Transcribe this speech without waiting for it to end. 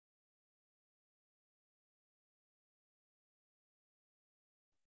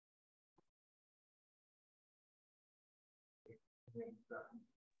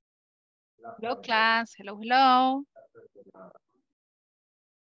Hello, class. Hello, hello.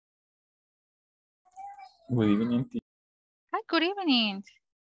 Good evening. Hi, good evening.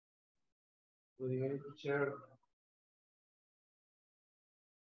 Good evening, teacher.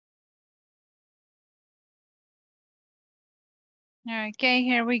 Okay,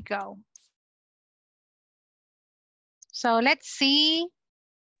 here we go. So let's see.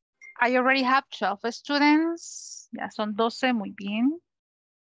 I already have 12 students. Ya son 12, muy bien.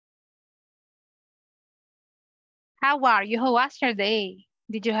 How are you? How was your day?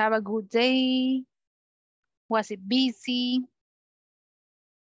 Did you have a good day? Was it busy?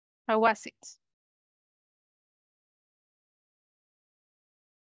 How was it?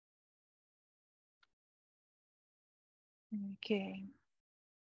 Okay.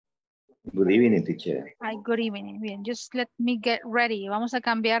 Good evening, teacher. Hi, good evening. Bien, just let me get ready. Vamos a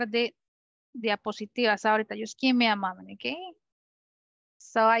cambiar de diapositivas ahorita. Just give me a moment, okay?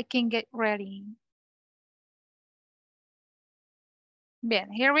 So I can get ready.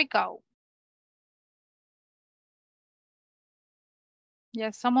 Bien, here we go.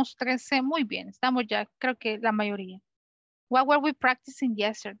 Ya somos 13. Muy bien, estamos ya, creo que la mayoría. What were we practicing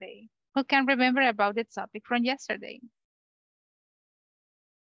yesterday? Who can remember about the topic from yesterday?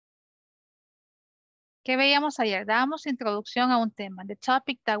 ¿Qué veíamos ayer? Dábamos introducción a un tema, the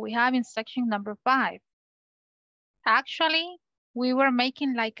topic that we have in section number 5. Actually, we were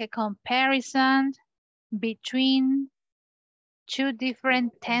making like a comparison between two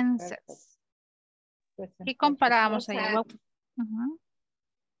different tenses. ¿Qué comparábamos ayer?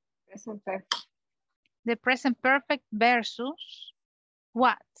 Present perfect. The present perfect versus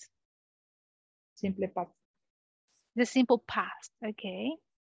what? Simple past. The simple past, okay.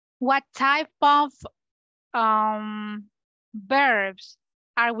 What type of verbs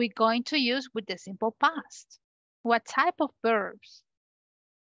are we going to use with the simple past? What type of verbs?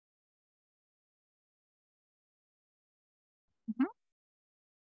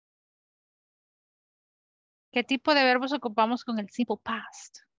 ¿Qué tipo de verbos ocupamos con el simple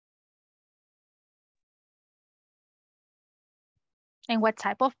past? And what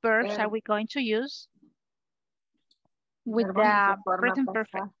type of verbs are we going to use with the present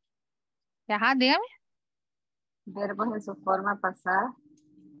perfect? Ajá, dígame. Verbos en su forma pasada.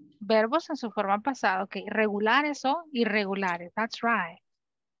 Verbos en su forma pasada, ok. Regulares o irregulares, that's right.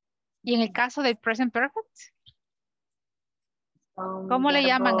 Y en el caso del present perfect, ¿cómo le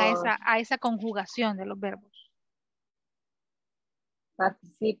llaman a esa conjugación de los verbos?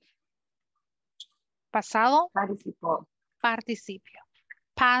 Participio. Pasado. Participio. Participio.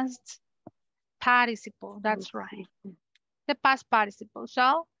 Past participle, that's right. The past participle.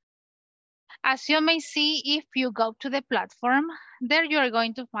 So, as you may see, if you go to the platform, there you are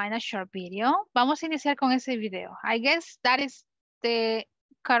going to find a short video. Vamos a iniciar con ese video. I guess that is the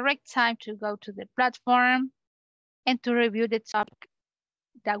correct time to go to the platform and to review the topic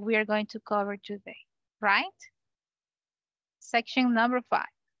that we are going to cover today, right? Section number 5.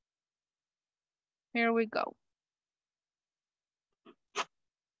 Here we go.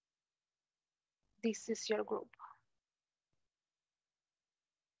 This is your group.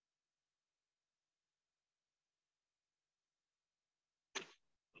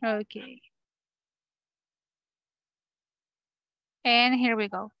 Okay. And here we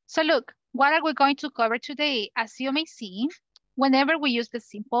go. So look, what are we going to cover today? As you may see, whenever we use the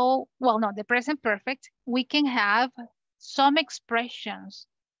simple, well, no, the present perfect, we can have some expressions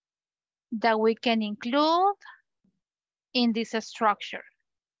that we can include in this structure.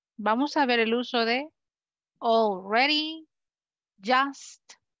 Vamos a ver el uso de already, just,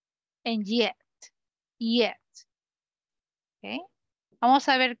 and yet. Yet. Okay. Vamos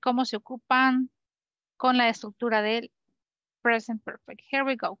a ver cómo se ocupan con la estructura del present perfect. Here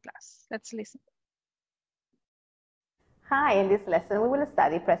we go, class. Let's listen. Hi, in this lesson we will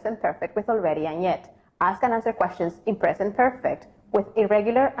study present perfect with already and yet. Ask and answer questions in present perfect with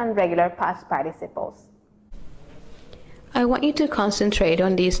irregular and regular past participles. I want you to concentrate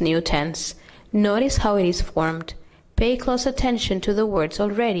on this new tense. Notice how it is formed. Pay close attention to the words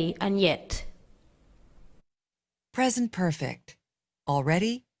already and yet. Present perfect.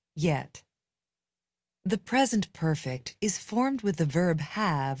 Already, yet. The present perfect is formed with the verb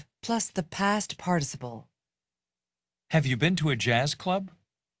have plus the past participle. Have you been to a jazz club?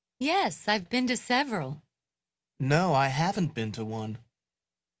 Yes, I've been to several. No, I haven't been to one.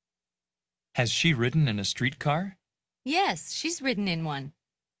 Has she ridden in a streetcar? Yes, she's ridden in one.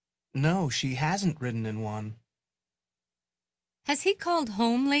 No, she hasn't ridden in one. Has he called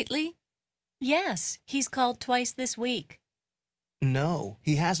home lately? Yes, he's called twice this week. No,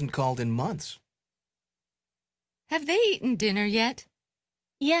 he hasn't called in months. Have they eaten dinner yet?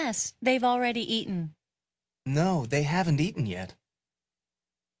 Yes, they've already eaten. No, they haven't eaten yet.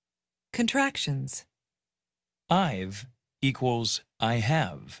 Contractions. I've equals I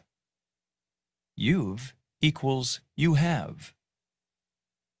have. You've equals you have.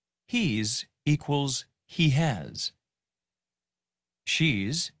 He's equals he has.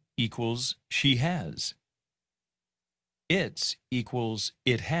 She's equals she has. It's equals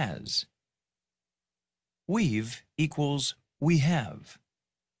it has. We've equals we have.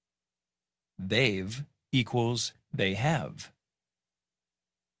 They've equals they have.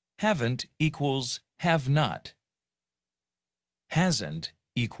 Haven't equals have not. Hasn't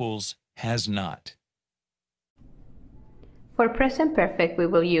equals has not. For present perfect, we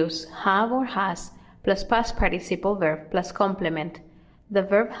will use have or has plus past participle verb plus complement. The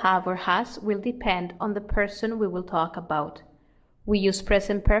verb have or has will depend on the person we will talk about. We use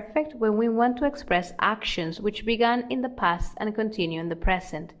present perfect when we want to express actions which began in the past and continue in the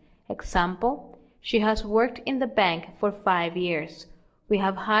present. Example, she has worked in the bank for 5 years. We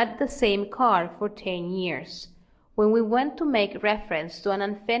have had the same car for 10 years. When we want to make reference to an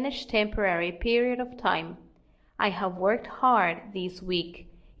unfinished temporary period of time, I have worked hard this week.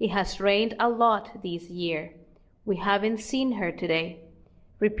 It has rained a lot this year. We haven't seen her today.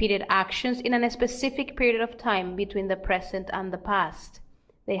 Repeated actions in a specific period of time between the present and the past.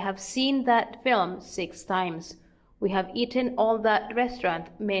 They have seen that film 6 times. We have eaten all that restaurant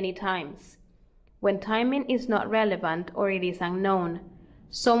many times. When timing is not relevant or it is unknown,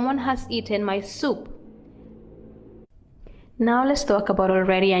 someone has eaten my soup. Now let's talk about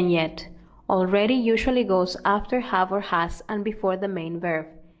already and yet. Already usually goes after have or has and before the main verb.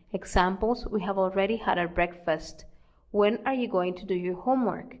 Examples, we have already had our breakfast. When are you going to do your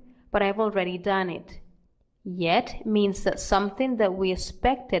homework? But I've already done it. Yet means that something that we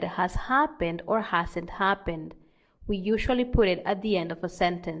expected has happened or hasn't happened. We usually put it at the end of a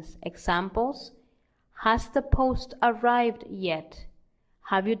sentence. Examples, has the post arrived yet?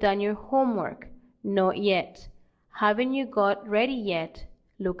 Have you done your homework? Not yet. Haven't you got ready yet?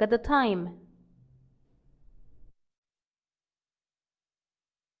 Look at the time.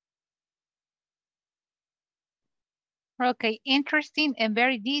 Okay, interesting and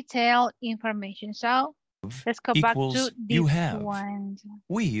very detailed information. So let's go back to Equals this you have. one.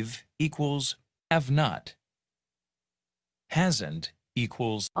 We've equals have not. Hasn't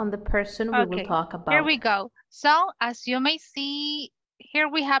equals On the person we will talk about. Here we go. So as you may see, here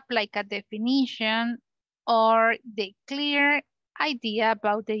we have like a definition or the clear idea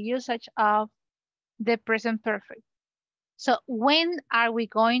about the usage of the present perfect. So when are we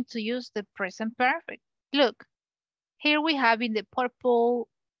going to use the present perfect? Look, here we have in the purple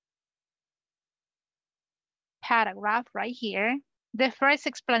paragraph right here, the first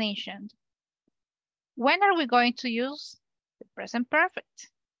explanation. When are we going to use the present perfect?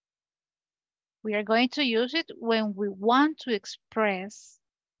 We are going to use it when we want to express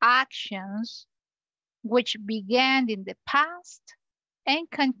actions which began in the past and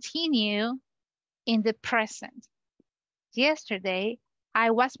continue in the present. Yesterday,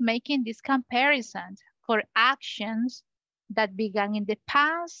 I was making this comparison for actions that began in the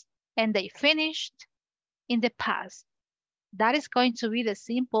past and they finished in the past. That is going to be the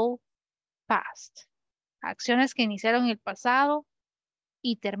simple past. Acciones que iniciaron en el pasado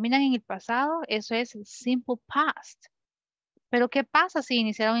y terminan en el pasado, eso es el simple past. Pero ¿qué pasa si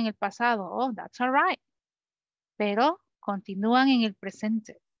iniciaron en el pasado? Oh, that's all right. Pero continúan en el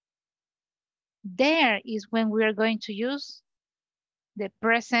presente. There is when we are going to use the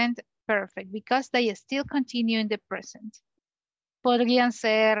present perfect because they still continue in the present. Podrían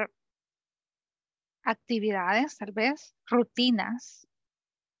ser actividades, tal vez, rutinas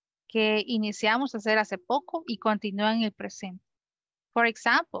que iniciamos a hacer hace poco y continúan en el presente. For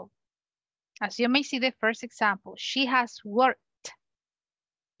example, as you may see the first example, she has worked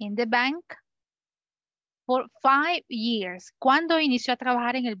in the bank for 5 years. ¿Cuándo inició a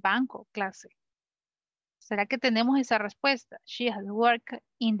trabajar en el banco, clase? ¿Será que tenemos esa respuesta? She has worked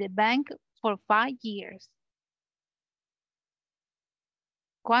in the bank for 5 years.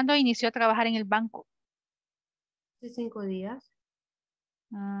 ¿Cuándo inició a trabajar en el banco? 5 días.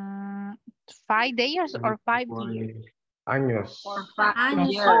 5 days or 5 years? Años. For 5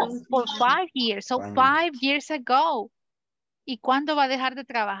 years. Oh, for 5 years. So 5 years ago. ¿Y cuándo va a dejar de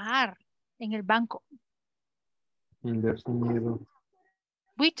trabajar en el banco? Indefinido.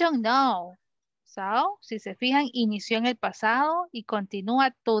 We don't know. So, si se fijan, inició en el pasado y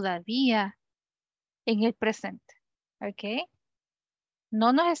continúa todavía en el presente. ¿Ok?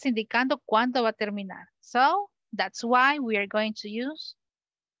 No nos está indicando cuándo va a terminar. So, that's why we are going to use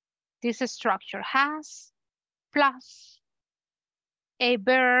this structure. Has, plus a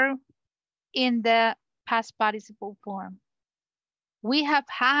verb in the past participle form. We have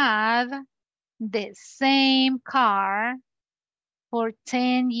had the same car for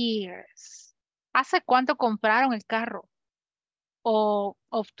 10 years. ¿Hace cuánto compraron el carro? ¿O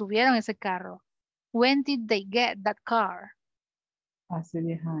obtuvieron ese carro? When did they get that car? Hace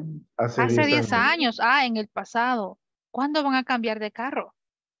 10 años. Hace 10 años. Ah, en el pasado. ¿Cuándo van a cambiar de carro?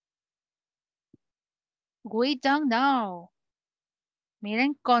 We don't know.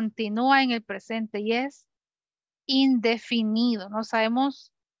 Miren, continúa en el presente y es indefinido. No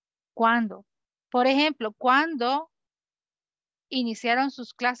sabemos cuándo. Por ejemplo, ¿cuándo iniciaron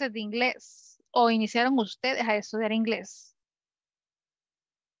sus clases de inglés? ¿O iniciaron ustedes a estudiar inglés?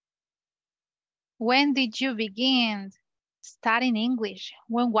 When did you begin studying English?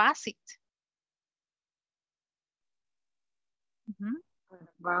 When was it?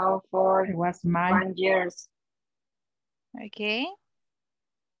 About for It was my 1 years. Okay.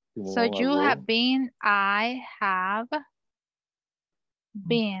 So you have been, I have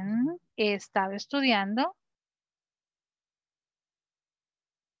been, he estado estudiando.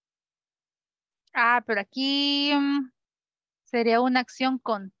 Ah, pero aquí sería una acción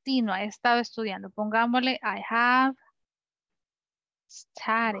continua. He estado estudiando. Pongámosle, I have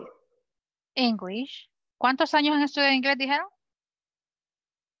studied English. ¿Cuántos años han estudiado inglés, dijeron?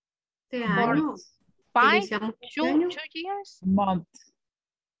 Este For año. 5, Iniciamos este año. 2 years, month.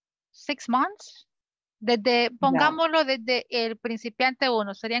 6 months. Desde, pongámoslo desde el principiante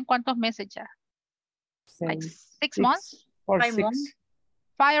 1. ¿Serían cuántos meses ya? Like 6 months? Or 5 6. months.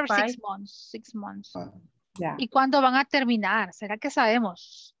 5 or 6 Five. months. 6 months. Yeah. ¿Y cuándo van a terminar? ¿Será que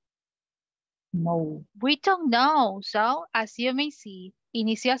sabemos? No. We don't know. So, as you may see,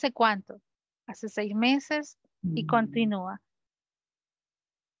 inició hace cuánto? Hace 6 meses y continúa.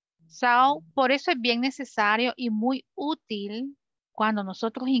 So, por eso es bien necesario y muy útil cuando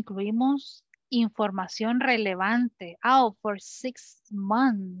nosotros incluimos información relevante. Oh, for 6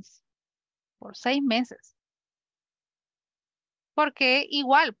 months. Por 6 meses. Porque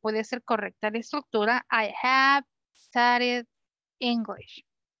igual puede ser correcta la estructura. I have studied English.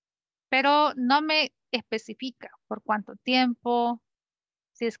 Pero no me especifica por cuánto tiempo,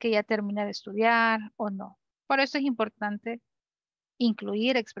 si es que ya terminé de estudiar o no. Por eso es importante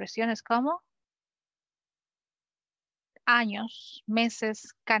incluir expresiones como años,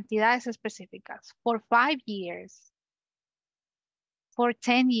 meses, cantidades específicas. For 5 years. For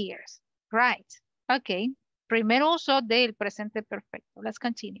 10 years. Right. Ok. Primero uso del presente perfecto. Let's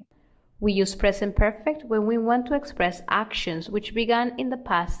continue. We use present perfect when we want to express actions which began in the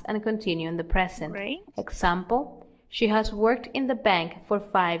past and continue in the present. Great. Example, she has worked in the bank for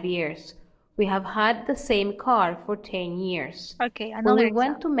 5 years. We have had the same car for 10 years. Okay, When another we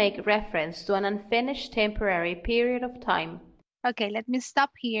want example. to make reference to an unfinished temporary period of time. Okay, let me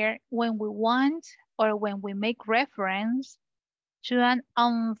stop here. When we want or when we make reference to an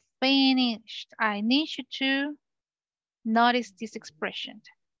unfinished, I need you to notice this expression.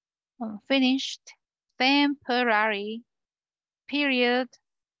 Unfinished temporary period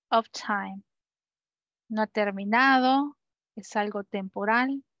of time. No terminado, es algo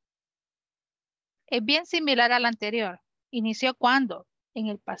temporal. Es bien similar al anterior. ¿Inició cuándo? En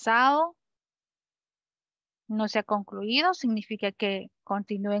el pasado. No se ha concluido, significa que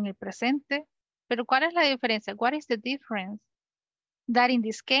continúe en el presente. Pero ¿cuál es la diferencia? What is the difference? That in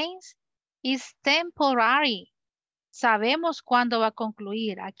this case is temporary. Sabemos cuándo va a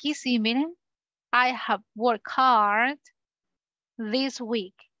concluir. Aquí sí, miren. I have worked hard this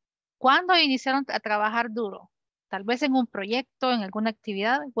week. ¿Cuándo iniciaron a trabajar duro? Tal vez en un proyecto, en alguna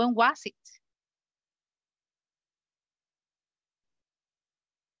actividad. When was it?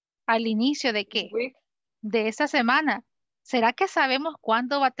 ¿Al inicio de qué? Week. De esa semana. ¿Será que sabemos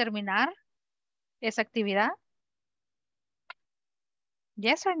cuándo va a terminar esa actividad?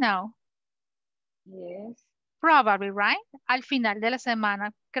 Yes or no? Yes. Probably, right? Al final de la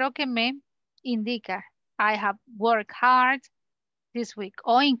semana, creo que me indica I have worked hard this week.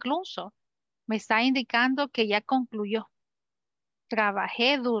 O incluso me está indicando que ya concluyó.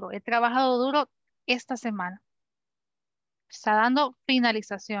 Trabajé duro, he trabajado duro esta semana. Está dando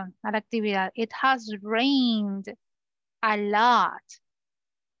finalización a la actividad. It has rained a lot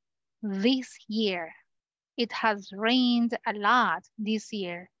this year. It has rained a lot this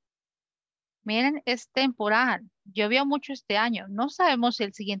year. Miren, es temporal. Llovió mucho este año. No sabemos si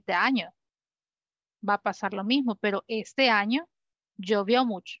el siguiente año va a pasar lo mismo, pero este año llovió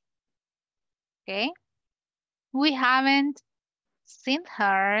mucho. ¿Ok? We haven't seen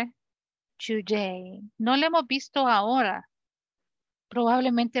her today. No la hemos visto ahora.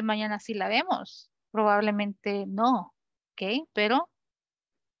 Probablemente mañana sí la vemos. Probablemente no, ¿ok? Pero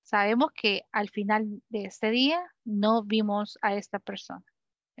sabemos que al final de este día no vimos a esta persona,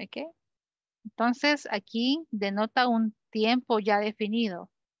 ¿ok? Entonces aquí denota un tiempo ya definido.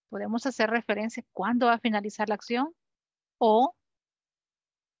 Podemos hacer referencia a cuándo va a finalizar la acción o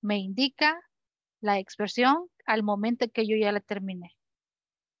me indica la expresión al momento que yo ya la terminé.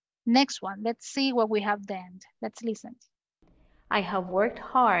 Next one, let's see what we have then. Let's listen. I have worked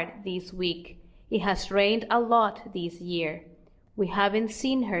hard this week. It has rained a lot this year. We haven't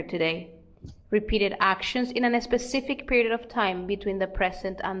seen her today. Repeated actions in a specific period of time between the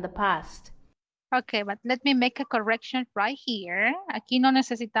present and the past. Okay, but let me make a correction right here. Aquí no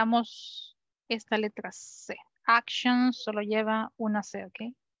necesitamos esta letra C. Action solo lleva una C,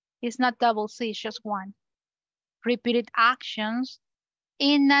 okay? It's not double C, it's just one. Repeated actions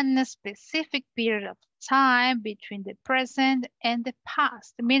in a specific period of time between the present and the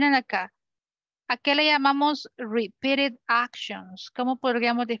past. Miren acá. ¿A qué le llamamos repeated actions? ¿Cómo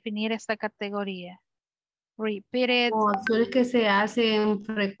podríamos definir esta categoría? Repeated. O acciones que se hacen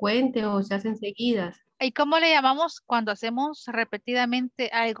frecuentes o se hacen seguidas. ¿Y cómo le llamamos cuando hacemos repetidamente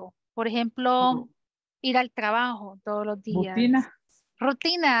algo? Por ejemplo, ir al trabajo todos los días. Rutina.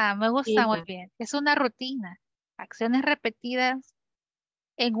 Rutina, me gusta muy Rutina. bien. Es una rutina. Acciones repetidas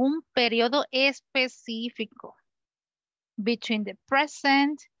en un periodo específico. Between the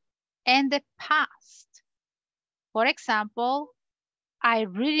present and the past. For example, I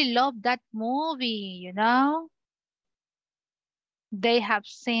really love that movie, you know? They have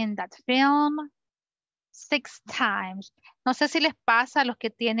seen that film 6 times. No sé si les pasa a los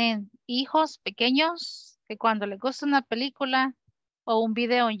que tienen hijos pequeños, que cuando les gusta una película o un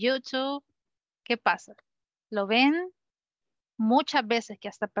video en YouTube, ¿qué pasa? Lo ven muchas veces que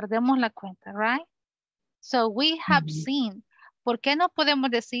hasta perdemos la cuenta, right? So we have seen. ¿Por qué no podemos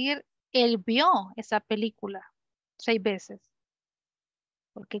decir él vio esa película 6 veces?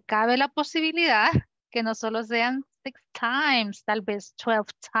 Porque cabe la posibilidad que no solo sean 6 times, tal vez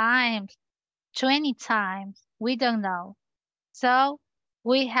 12 times, 20 times. We don't know. So,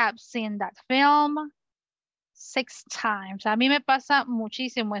 we have seen that film 6 times. A mí me pasa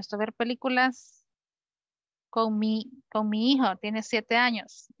muchísimo esto, ver películas con mi hijo, tiene 7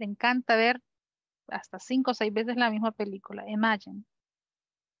 años. Le encanta ver hasta 5 o 6 veces la misma película. Imagine.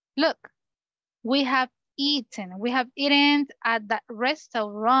 Look, we have eaten. We have eaten at that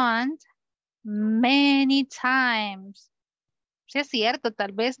restaurant many times. Sí es cierto,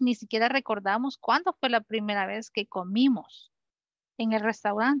 tal vez ni siquiera recordamos cuándo fue la primera vez que comimos en el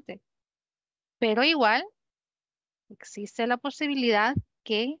restaurante. Pero igual existe la posibilidad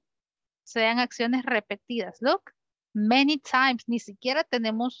que sean acciones repetidas. Look, many times, ni siquiera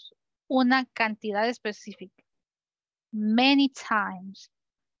tenemos una cantidad específica. Many times.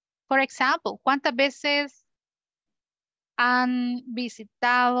 For example, ¿cuántas veces han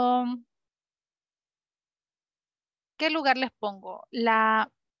visitado? ¿Qué lugar les pongo? La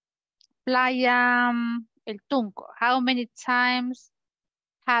playa, el Tunco. How many times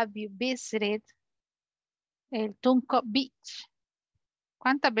have you visited el Tunco Beach?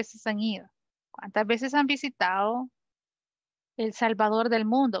 ¿Cuántas veces han ido? ¿Cuántas veces han visitado El Salvador del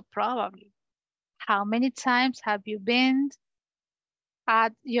Mundo? Probably. How many times have you been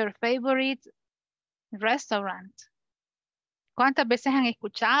at your favorite restaurant? ¿Cuántas veces han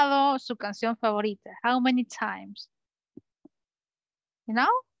escuchado su canción favorita? How many times? You know?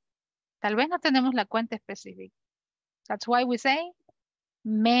 Tal vez no tenemos la cuenta específica. That's why we say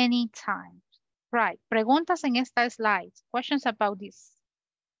many times. Right. Preguntas en esta slide. Questions about this.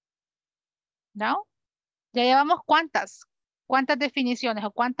 ¿No? Ya llevamos cuántas definiciones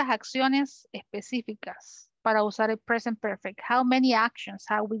o cuántas acciones específicas para usar el present perfect. How many actions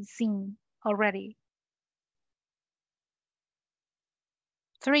have we seen already?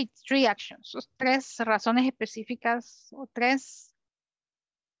 Three actions. 3 razones específicas o 3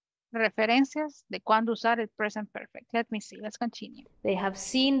 referencias de cuándo usar el present perfect. Let me see. Let's continue. They have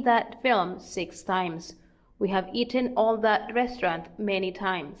seen that film 6 times. We have eaten all that restaurant many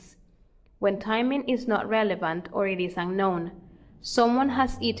times. When timing is not relevant or it is unknown, someone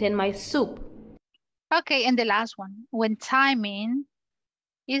has eaten my soup. Okay, and the last one. When timing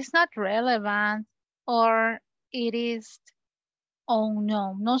is not relevant or it is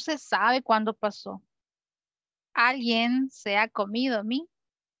unknown. No se sabe cuándo pasó. Alguien se ha comido mi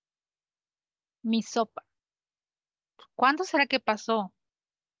sopa. ¿Cuándo será que pasó?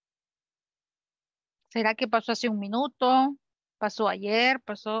 ¿Será que pasó hace un minuto? ¿Pasó ayer?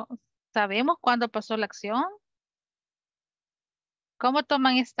 ¿Pasó? ¿Sabemos cuándo pasó la acción? ¿Cómo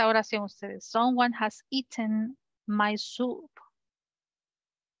toman esta oración ustedes? Someone has eaten my soup.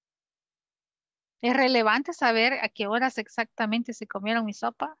 ¿Es relevante saber a qué horas exactamente se comieron mi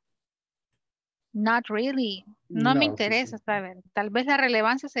sopa? Not really. No me interesa saber. Tal vez la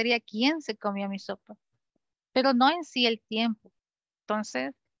relevancia sería quién se comió mi sopa, pero no en sí el tiempo.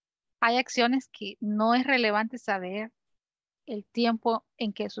 Entonces, hay acciones que no es relevante saber el tiempo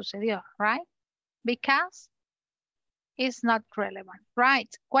en que sucedió, right? Because it's not relevant, right?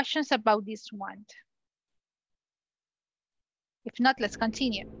 Questions about this one. If not, let's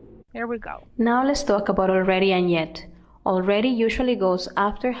continue. Here we go. Now let's talk about already and yet. Already usually goes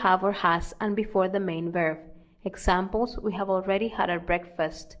after have or has and before the main verb. Examples, we have already had our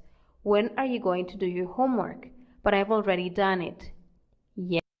breakfast. When are you going to do your homework? But I've already done it.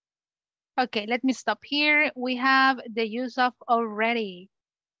 Yet. Okay, let me stop here. We have the use of already.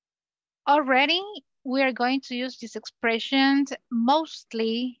 Already, we are going to use this expression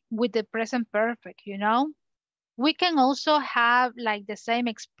mostly with the present perfect, you know? We can also have like the same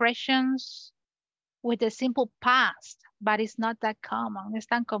expressions with the simple past, but it's not that common. Es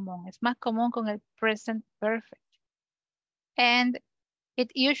tan común. Es más común con el present perfect. And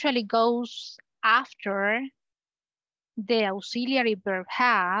it usually goes after the auxiliary verb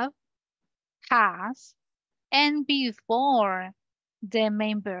have, has, and before the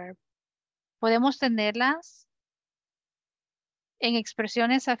main verb. Podemos tenerlas en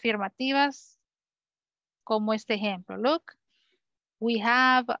expresiones afirmativas como este ejemplo. Look, we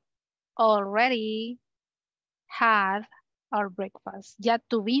have already had our breakfast. Ya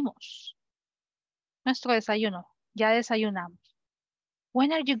tuvimos nuestro desayuno. Ya desayunamos.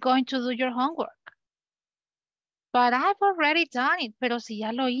 When are you going to do your homework? But I've already done it. Pero si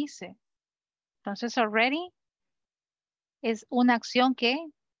ya lo hice. Entonces already es una acción que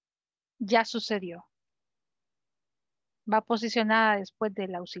ya sucedió. Va posicionada después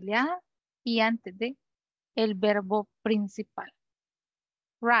del auxiliar y antes de el verbo principal.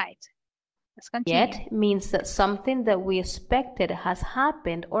 Right. Let's continue. Yet means that something that we expected has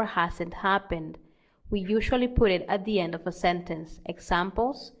happened or hasn't happened. We usually put it at the end of a sentence.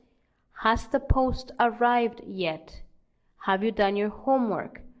 Examples, has the post arrived yet? Have you done your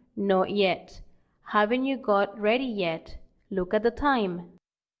homework? Not yet. Haven't you got ready yet? Look at the time.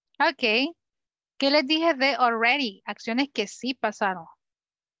 Ok. ¿Qué les dije de already? Acciones que sí pasaron.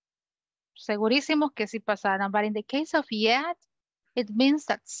 Segurísimos que sí pasaron. But in the case of yet, it means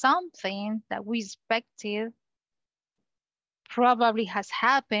that something that we expected probably has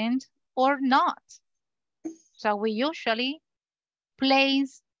happened or not. So we usually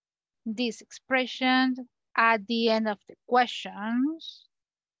place this expression at the end of the questions,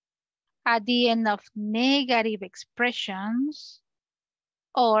 at the end of negative expressions,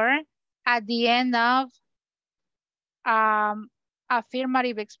 or at the end of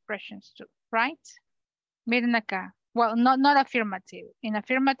affirmative expressions too, right? Miren acá. Well, not affirmative. In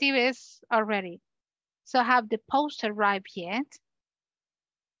affirmative is already. So have the post arrived yet?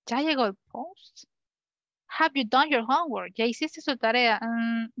 ¿Ya llegó el post? Have you done your homework? ¿Ya hiciste su tarea?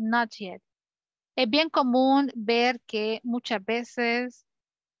 Not yet. Es bien común ver que muchas veces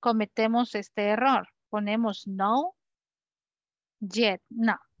cometemos este error. Ponemos no, yet,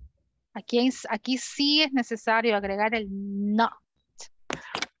 no. Aquí sí es necesario agregar el not.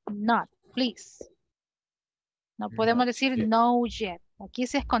 Not, please. No podemos decir yet. no yet. Aquí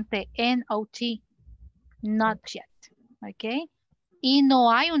sí es con T, N-O-T. Not yet. ¿Ok? Y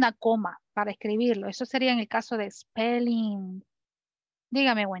no hay una coma para escribirlo. Eso sería en el caso de spelling.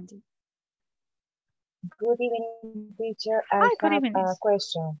 Dígame, Wendy. Good evening, teacher. I Hi, good have evening. a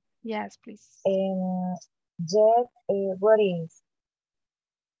question. Yes, please. Yet, what is?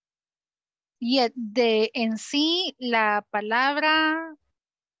 Yet, en sí, la palabra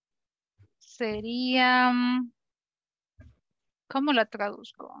sería, ¿cómo la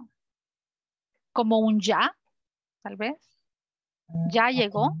traduzco? Como un ya, tal vez. Ya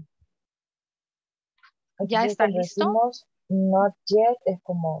llegó. ¿Ya Entonces, está cuando listo? decimos not yet, es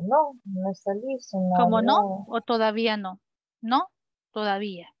como no está listo, no, ¿Como no no. o todavía no? No,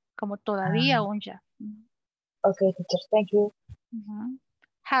 todavía. Como todavía un ya. Okay, teacher, thank you.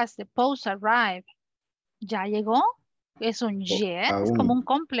 Has the post arrived? ¿Ya llegó? Es un yet. Es como un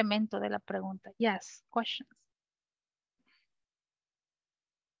complemento de la pregunta. Yes, questions.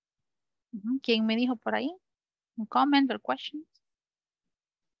 ¿Quién me dijo por ahí? ¿Un comment or questions?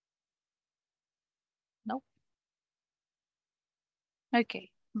 No. Ok.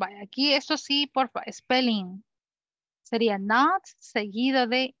 Vaya, aquí esto sí, porfa. Spelling. Sería not seguido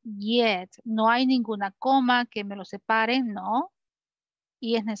de yet. No hay ninguna coma que me lo separe, no.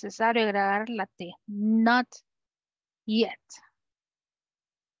 Y es necesario agregar la T. Not yet.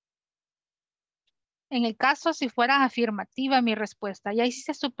 En el caso si fuera afirmativa mi respuesta, ya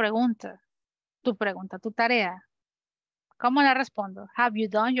hiciste su pregunta. Tu pregunta, tu tarea. ¿Cómo la respondo? Have you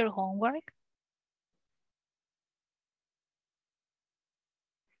done your homework?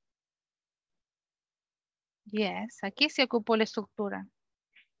 Yes, aquí se ocupó la estructura.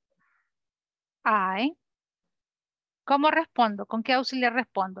 I. ¿Cómo respondo? ¿Con qué auxiliar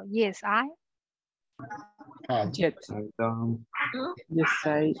respondo? Yes, I. Yes. Yes,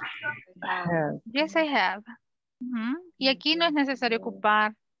 I have. Yes, I have. Ujú. Y aquí no es necesario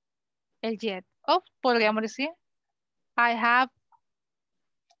ocupar el yet. O podríamos decir, I have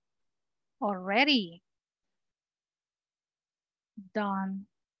already done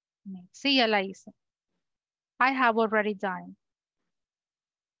it. Sí, ya la hice. I have already done it.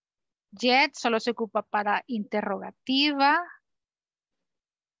 Yet solo se ocupa para interrogativa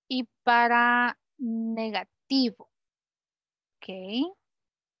y para negativo. Ok.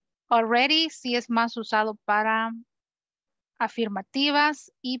 Already sí es más usado para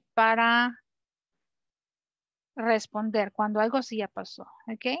afirmativas y para responder cuando algo sí ya pasó.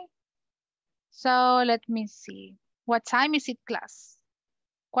 Ok. So let me see. What time is it, class?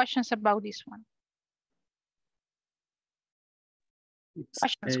 Questions about this one.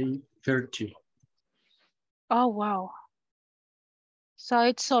 Questions. 8:30. Oh, wow. So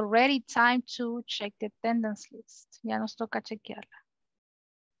it's already time to check the attendance list. Ya nos toca chequearla.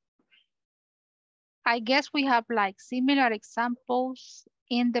 I guess we have like similar examples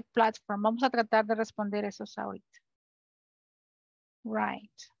in the platform. Vamos a tratar de responder esos ahorita.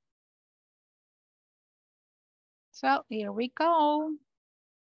 Right. So here we go.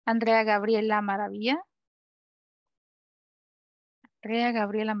 Andrea Gabriela Maravilla. Andrea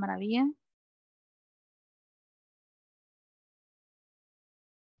Gabriela Maravilla.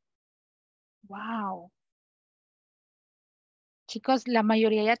 Wow. Chicos, la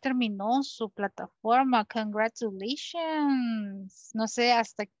mayoría ya terminó su plataforma. Congratulations. No sé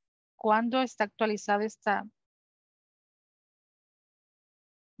hasta cuándo está actualizada esta.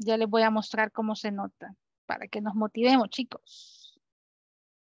 Ya les voy a mostrar cómo se nota para que nos motivemos, chicos.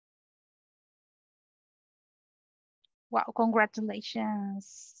 Wow,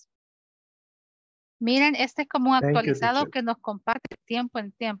 congratulations. Miren, este es como un Thank you, actualizado teacher. que nos comparte de tiempo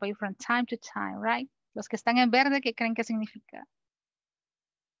en tiempo y from time to time, right? Los que están en verde, ¿qué creen que significa?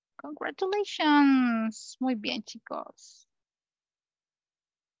 Congratulations. Muy bien, chicos.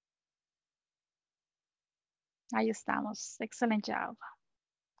 Ahí estamos. Excellent job.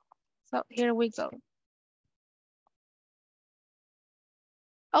 So here we go.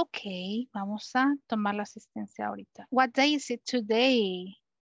 Ok, vamos a tomar la asistencia ahorita. What day is it today?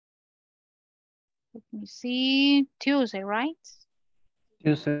 Let me see. Tuesday, right?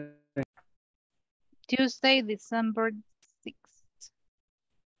 Tuesday. Tuesday, December 6th.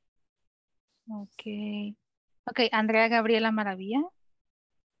 Ok. Ok, Andrea Gabriela Maravilla.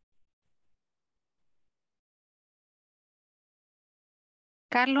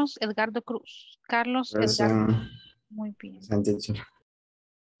 Carlos Edgardo Cruz. Carlos Edgardo. Muy bien.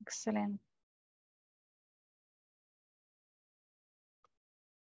 Excelente.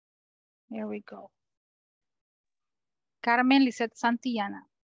 Here we go. Carmen Lisette Santillana.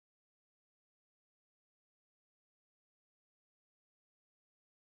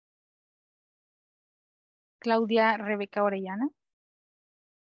 Claudia Rebeca Orellana.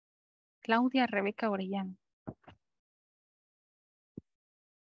 Claudia Rebeca Orellana.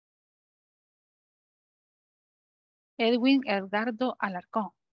 Edwin Edgardo Alarcón.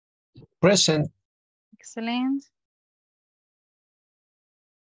 Present. Excelente.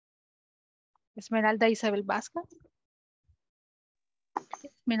 Esmeralda Isabel Vázquez.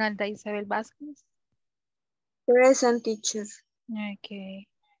 Esmeralda Isabel Vázquez. Present, teacher. Okay.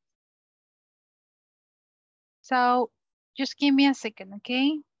 So just give me a second,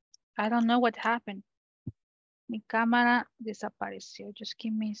 okay? I don't know what happened. Mi cámara desapareció. Just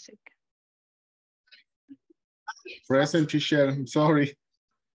give me a second. Present, teacher. I'm sorry.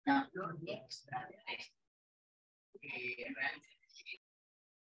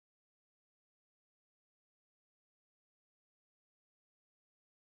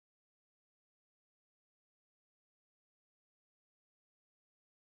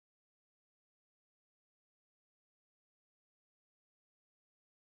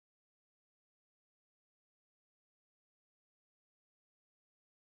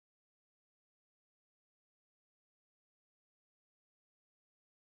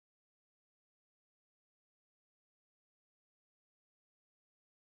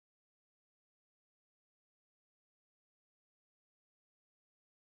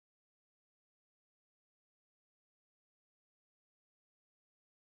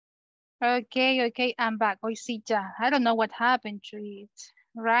 Okay, I'm back. Hoy sí ya. I don't know what happened to it.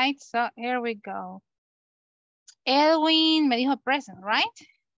 right? So here we go. Edwin me dijo present, right?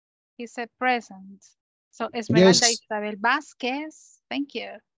 He said present. So Esmeralda Yes. Isabel Vázquez, thank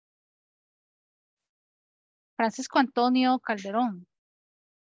you. Francisco Antonio Calderón.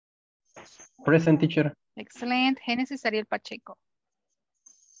 Present, teacher. Excellent. Génesis Ariel Pacheco.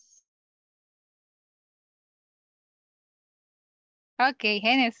 Okay,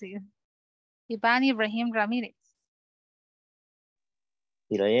 Génesis. Iván Ibrahim Ramírez.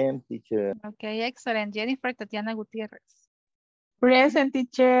 Here I am, teacher. Okay, excellent. Jennifer Tatiana Gutiérrez. Present,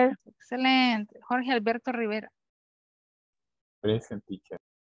 teacher. Excellent. Jorge Alberto Rivera. Present, teacher.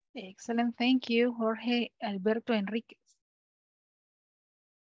 Excellent, thank you. Jorge Alberto Enríquez.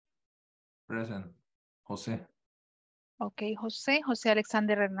 Present. José. Okay, José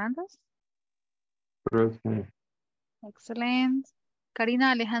Alexander Hernández. Present. Excellent.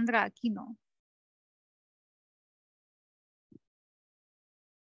 Karina Alejandra Aquino.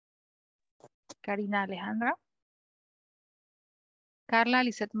 Karina Alejandra. Carla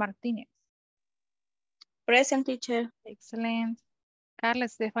Lisette Martínez. Present, teacher. Excellent. Carla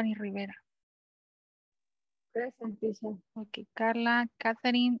Stephanie Rivera. Present, teacher. Ok, Carla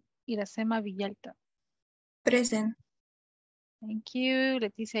Catherine Iracema Villalta. Present. Thank you.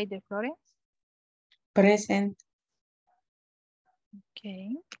 Leticia de Flores. Present.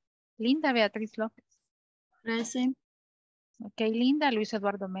 Ok. Linda Beatriz López. Present. Ok, Linda Luis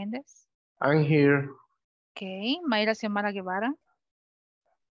Eduardo Méndez. I'm here. Ok, Mayra Xiomara Guevara.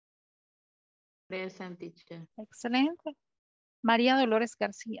 Present, teacher. Excelente. María Dolores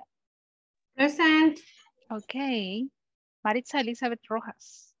García. Present. Ok. Maritza Elizabeth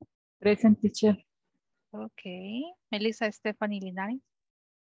Rojas. Present, teacher. Ok. Melissa Stephanie Linares.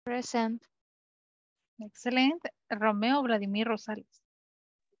 Present. Excelente. Romeo Vladimir Rosales.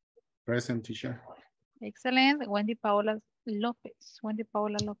 Present, teacher. Excelente. Wendy Paola López. Wendy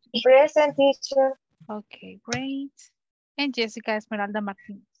Paola López. Present, teacher. Ok, great. And Jessica Esmeralda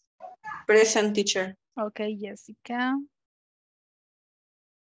Martínez. Present, teacher. Ok, Jessica.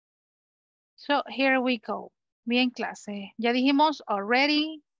 So, here we go. Bien, clase. Ya dijimos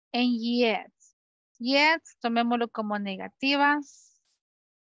already and yet. Yet, tomémoslo como negativas,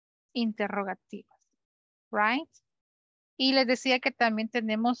 interrogativas. Right? Y les decía que también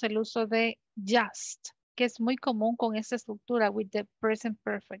tenemos el uso de just, que es muy común con esta estructura with the present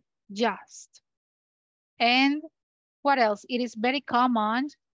perfect. Just. And what else? It is very common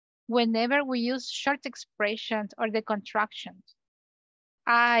whenever we use short expressions or the contractions.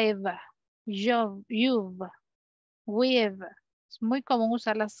 I've, you've, we've. Es muy común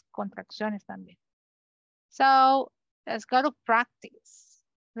usar las contracciones también. So, let's go to practice.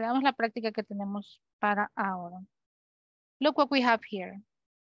 Veamos la práctica que tenemos para ahora. Look what we have here.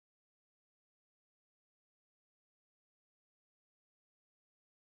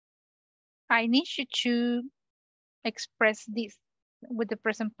 I need you to express this with the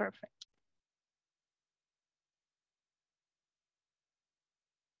present perfect.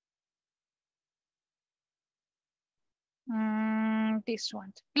 This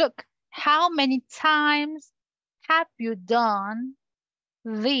one. Look, how many times have you done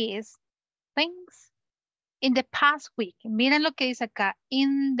these things in the past week? Miren lo que dice acá,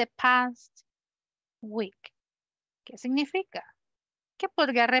 in the past week. ¿Qué significa? Que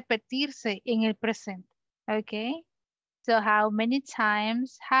podría repetirse en el presente. Okay. So how many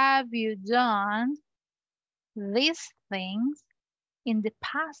times have you done these things in the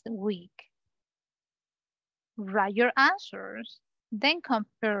past week? Write your answers, then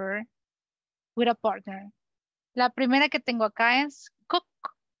compare with a partner. La primera que tengo acá es cook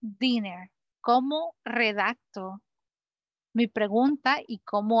dinner. ¿Cómo redacto mi pregunta y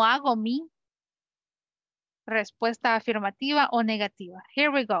cómo hago mi respuesta afirmativa o negativa? Here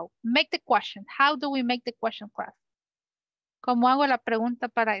we go. Make the question. How do we make the question, class? ¿Cómo hago la pregunta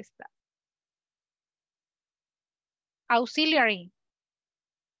para esta? Auxiliary.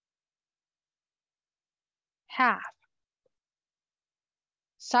 Have.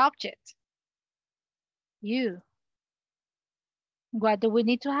 Subject. You. What do we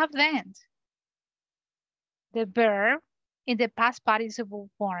need to have then? The verb in the past participle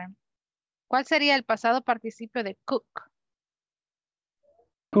form. ¿Cuál sería el pasado participio de cook?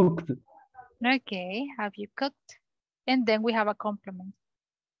 Cooked. Okay, have you cooked? And then we have a complement.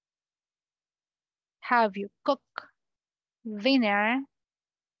 Have you cooked dinner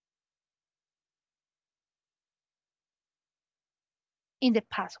in the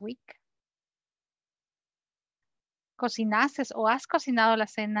past week? ¿Cocinaste o has cocinado la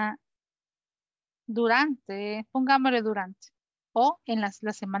cena durante, pongámosle durante, o en la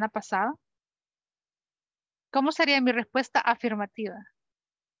semana pasada? ¿Cómo sería mi respuesta afirmativa?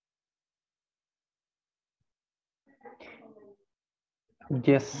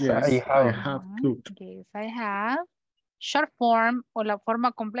 Yes, Yes, I I have. have cooked. Yes, I have. Short form o la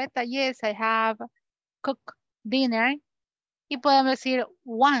forma completa. Yes, I have cooked dinner. Y podemos decir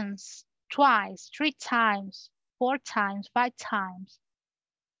once, twice, 3 times, 4 times, 5 times.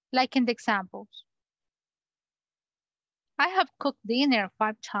 Like in the examples. I have cooked dinner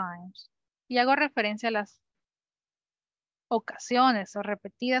 5 times. Y hago referencia a las ocasiones o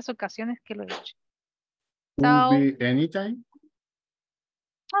repetidas ocasiones que lo he hecho. Could be anytime.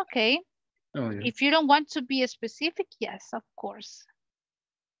 Okay. Oh, yeah. If you don't want to be specific, yes, of course.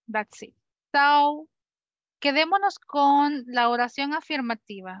 That's it. So, quedémonos con la oración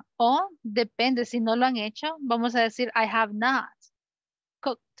afirmativa. O, depende, si no lo han hecho, vamos a decir, I have not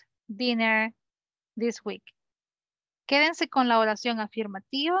cooked dinner this week. Quédense con la oración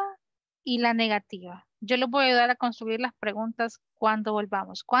afirmativa y la negativa. Yo les voy a ayudar a construir las preguntas cuando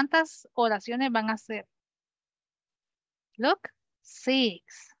volvamos. ¿Cuántas oraciones van a hacer? Look, 6.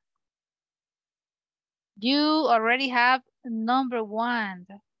 You already have number 1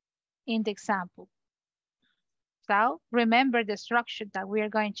 in the example. So, remember the structure that we are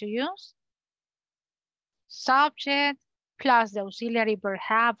going to use. Subject plus the auxiliary verb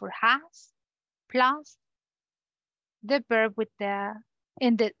have or has plus the verb with the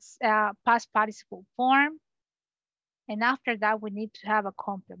in the past participle form. And after that, we need to have a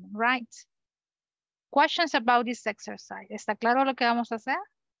complement, right? Questions about this exercise. ¿Está claro lo que vamos a hacer?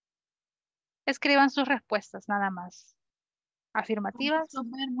 Escriban sus respuestas nada más. Afirmativas.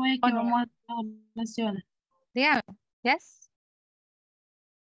 Dígame. Yes.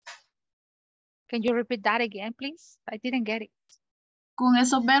 Can you repeat that again, please? I didn't get it. Con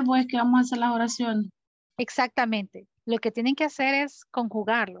esos verbos es que vamos a hacer las oraciones. Exactamente. Lo que tienen que hacer es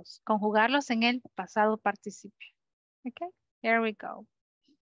conjugarlos. Conjugarlos en el pasado participio. Okay, here we go.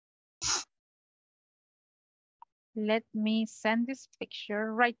 Let me send this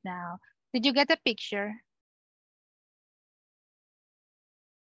picture right now. Did you get the picture?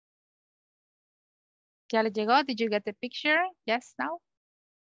 ¿Ya le llegó? Did you get the picture? Yes, no?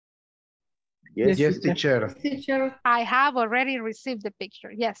 Yes, teacher. Teacher. I have already received the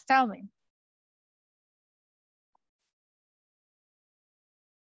picture. Yes, tell me.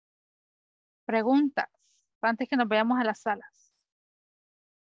 Preguntas, antes que nos vayamos a las salas.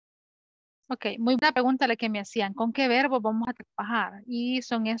 Ok, muy buena pregunta la que me hacían. ¿Con qué verbo vamos a trabajar? Y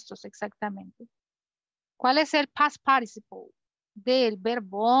son estos exactamente. ¿Cuál es el past participle del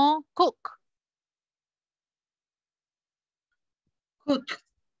verbo cook? Cook.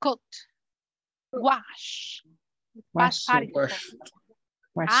 Cooked. Wash. Past Wash. participle.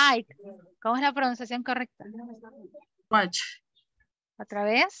 Wash. Ay, ¿cómo es la pronunciación correcta? Wash. ¿Otra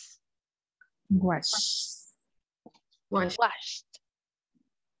vez? Wash. Wash. Washed.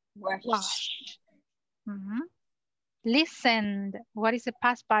 Wash. Washed. Mhm. Listened. What is the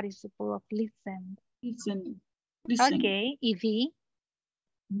past participle of listened? Listen. Listen. Okay, y the?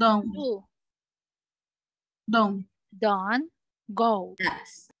 Done. Do. Done. Done. Go.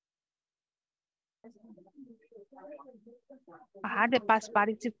 Yes. Ajá, the past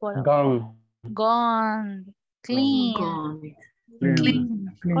participle of Gone. gone. Clean. Gone.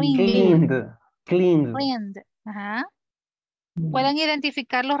 Clean. Cleaned. Cleaned. Cleaned. Ajá. Pueden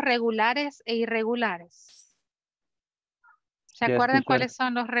identificar los regulares e irregulares. ¿Se Yes, acuerdan teacher. cuáles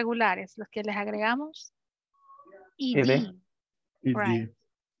son los regulares? Los que les agregamos. ED. ED. Right. ED.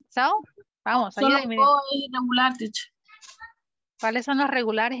 So, vamos, Solo ayúdenme. go es irregular, teacher. ¿Cuáles son los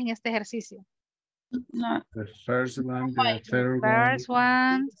regulares en este ejercicio? No. The first one, the third First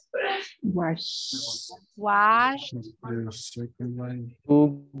one, Wash. wash. one, the second one.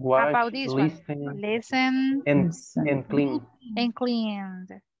 Cook, How watch, about this listen, one? Listen and clean. and cleaned.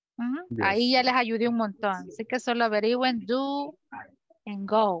 Ujú. Yes. Ahí ya les ayudé un montón. Así que solo averigüen do and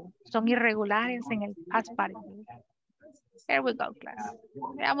go. Son irregulares en el past participle. Here we go, class.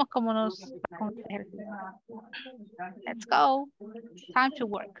 Veamos cómo nos va con este ejercicio. Let's go. Time to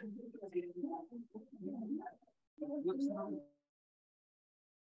work.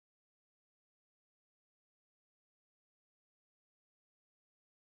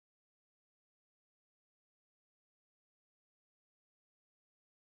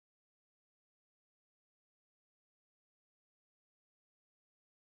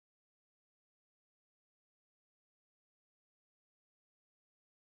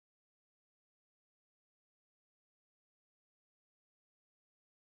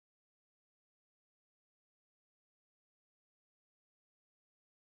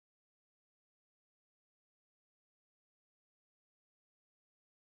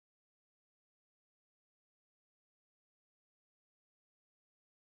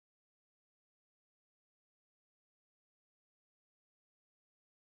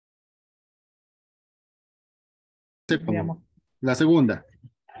 Second. La segunda.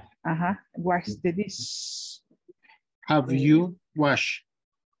 Ajá. Wash the dish. Have you washed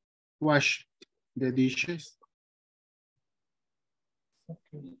the dishes?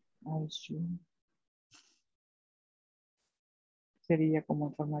 Okay. Sería como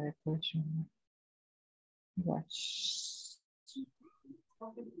en forma de question. Wash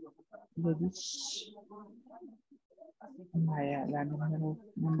the dish. Vaya, la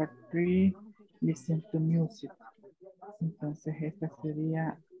number 3, listen to music. Entonces esta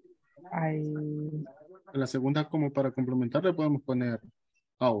sería La segunda, como para complementar, le podemos poner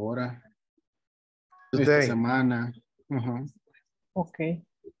ahora, esta Today. semana. Ok.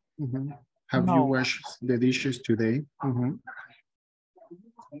 Have you washed the dishes today?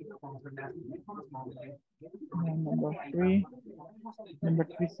 Number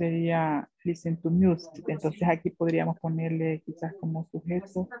 3 sería listen to music. Entonces aquí podríamos ponerle quizás como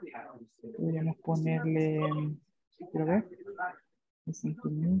sujeto. Podríamos ponerle, quiero ver. Listen to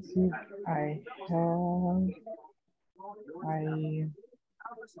music.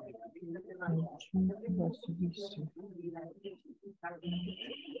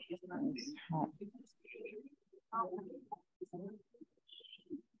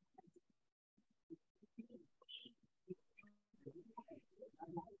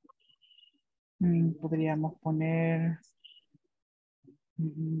 Podríamos poner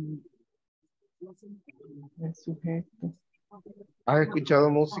el sujeto. ¿Has escuchado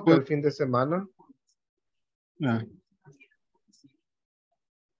música el fin de semana?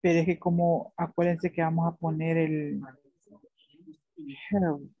 Pero es que como, acuérdense que vamos a poner el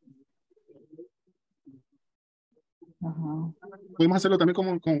help. Podemos hacerlo también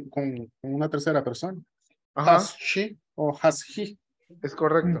como con una tercera persona. Has she o has he. Es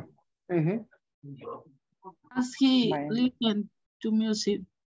correcto. Has he listened to music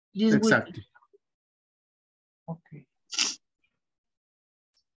this Exacto. week? Okay.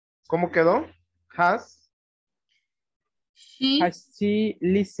 ¿Cómo quedó? Has she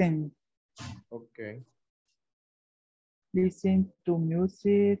listened? Okay. Listen to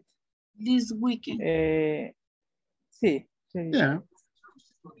music this weekend. Sí. Yeah.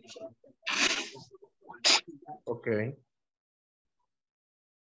 Ok.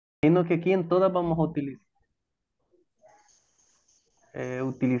 Sino que aquí en todas vamos a utilizar.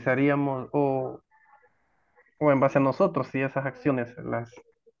 Utilizaríamos o en base a nosotros, si esas acciones las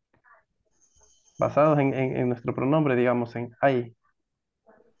basados en nuestro pronombre, digamos, en I.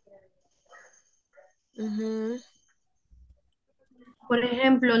 Por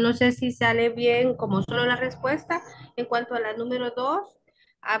ejemplo, no sé si sale bien como solo la respuesta. En cuanto a la número 2,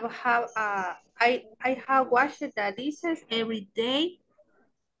 I have washed the dishes every day.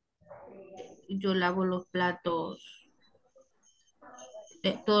 Yo lavo los platos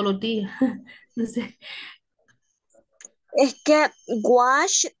todos los días. No sé. Es que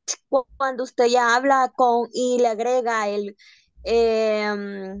wash, cuando usted ya habla con y le agrega el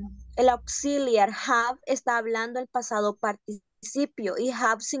auxiliar have, está hablando el pasado participio y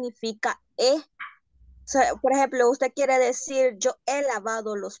have significa he. O sea, por ejemplo, usted quiere decir yo he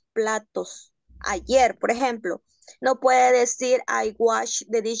lavado los platos ayer, por ejemplo. No puede decir I wash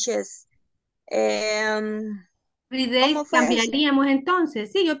the dishes. Every day cambiaríamos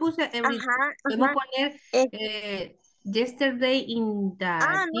entonces. Sí, yo puse every day. Podemos poner yesterday in the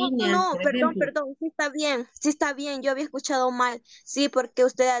línea, por ejemplo. Perdón, sí está bien, yo había escuchado mal. Sí, porque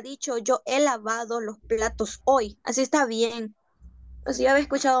usted ha dicho yo he lavado los platos hoy, así está bien. Así había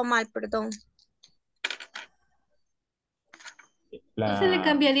escuchado mal, perdón. Entonces le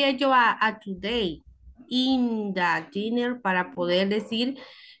cambiaría yo a today, in the dinner, para poder decir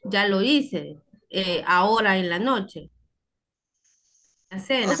ya lo hice, ahora en la noche. La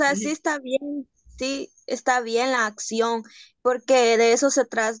cena, O sea, sí está bien la acción, porque de eso se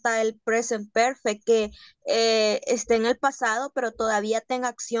trata el present perfect, que esté en el pasado, pero todavía tenga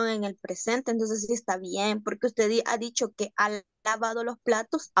acción en el presente. Entonces sí está bien, porque usted ha dicho que ha lavado los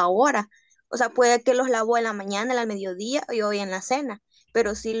platos ahora. O sea, puede que los lavó en la mañana, en el mediodía y hoy en la cena,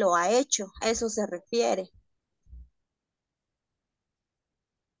 pero sí lo ha hecho, a eso se refiere.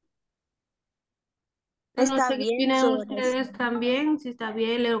 No Está sé qué bien opinan sobre eso. ustedes también, si está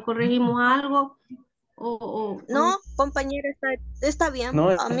bien, le corregimos algo. No, compañera, está bien. No,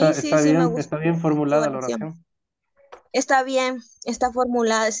 A mí sí me gusta. está bien formulada la oración. oración. Está bien, está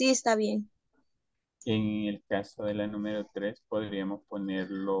formulada, sí está bien. En el caso de la número 3 podríamos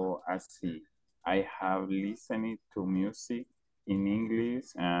ponerlo así. I have listened to music in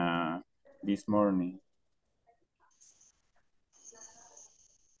English this morning.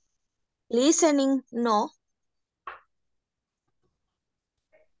 Listening, no.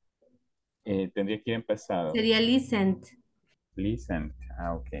 Tendría que ir en pasado. Sería listened. Listened.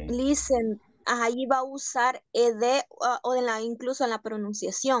 Ah, ok. Listen, ahí va a usar ed o incluso en la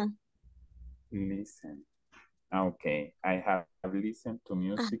pronunciación. Listen. Ah, ok. I have listened to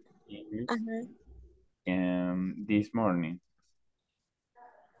music in English this morning.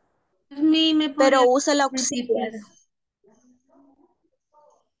 Pero usa el auxiliar.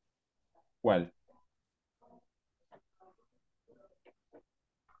 ¿Cuál?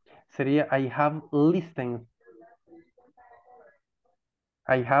 Sería I have listened.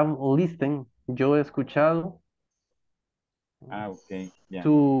 I have listened. Yo he escuchado. Ah, ok. Ya.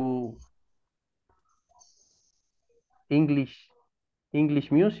 To English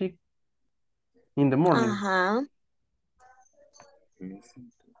music in the morning. Ajá.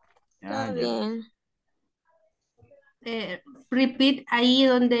 Ah, Está ya. bien. Repeat ahí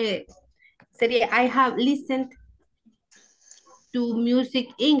donde sería I have listened to music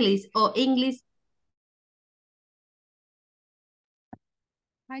English o English.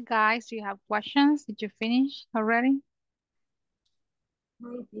 Hi guys, do you have questions? Did you finish already?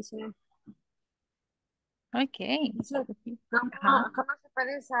 Okay. ¿Cómo se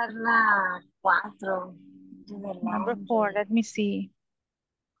puede usar la 4? Number 4, let me see.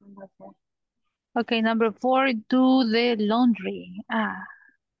 Okay, number 4, do the laundry.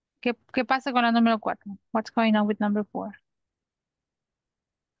 ¿Qué pasa con la número 4? What's going on with number 4?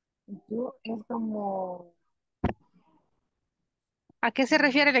 Es como... ¿A qué se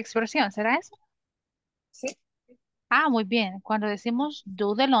refiere la expresión? ¿Será eso? Sí. Ah, muy bien. Cuando decimos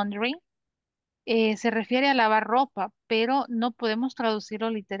do the laundry, se refiere a lavar ropa, pero no podemos traducirlo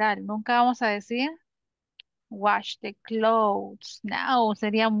literal. Nunca vamos a decir wash the clothes. No,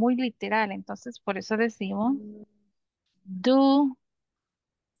 sería muy literal. Entonces, por eso decimos do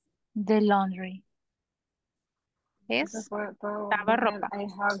the laundry. Entonces Es puedo lavar poner ropa. I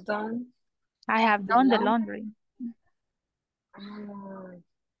have done I have the done the laundry. laundry.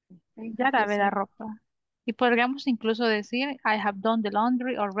 Tengo Ya que lavé la ser. ropa. Y podríamos incluso decir I have done the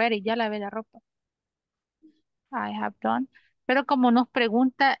laundry already. Ya lavé la ropa. I have done. Pero como nos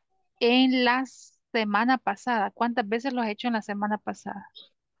pregunta en la semana pasada, ¿cuántas veces lo has hecho en la semana pasada?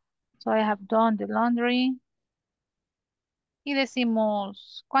 So I have done the laundry. Y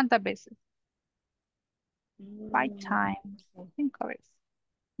decimos, ¿cuántas veces? 5 times. 5 veces.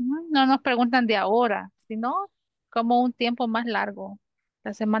 No nos preguntan de ahora, sino como un tiempo más largo,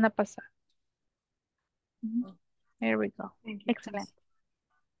 la semana pasada. Here we go. Excellent.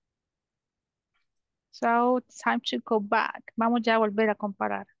 So, time to go back. Vamos ya a volver a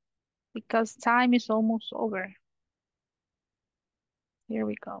comparar. Because time is almost over. Here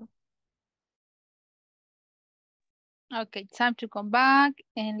we go. Okay, time to come back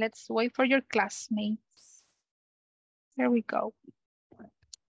and let's wait for your classmates. Here we go.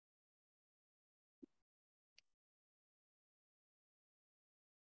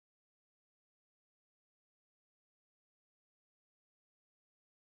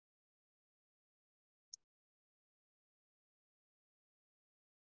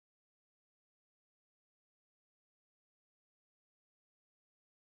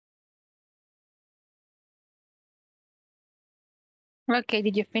 Okay,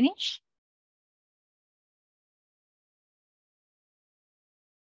 did you finish?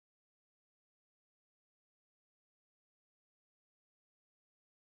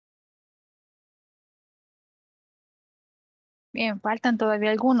 Bien, faltan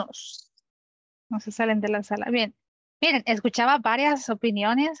todavía algunos. No se salen de la sala. Bien. Miren, escuchaba varias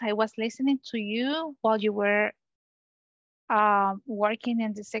opiniones. I was listening to you while you were working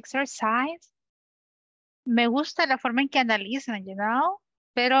in this exercise. Me gusta la forma en que analizan, you know,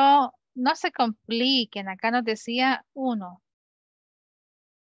 pero no se compliquen. Acá nos decía uno.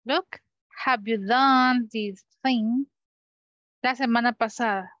 Look, have you done this thing la semana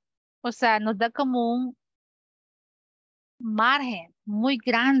pasada? O sea, nos da como un margen muy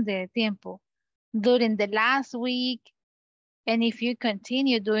grande de tiempo. During the last week, and if you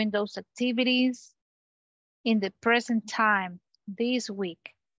continue doing those activities in the present time, this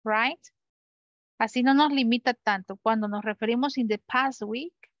week, right? Así no nos limita tanto. Cuando nos referimos in the past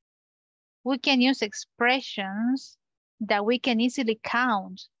week, we can use expressions that we can easily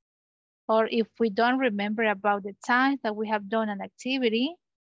count. Or if we don't remember about the time that we have done an activity,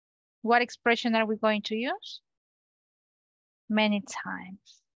 what expression are we going to use? Many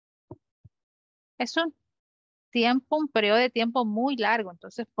times. Es un tiempo, un periodo de tiempo muy largo,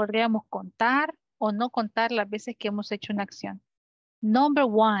 entonces podríamos contar o no contar las veces que hemos hecho una acción. Number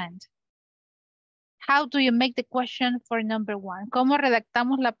 1. How do you make the question for number 1? ¿Cómo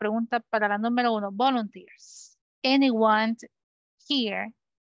redactamos la pregunta para la número 1? Volunteers. Anyone here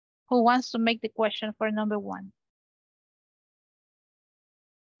Who wants to make the question for number 1?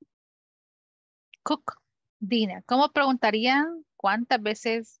 Cook dinner. ¿Cómo preguntarían cuántas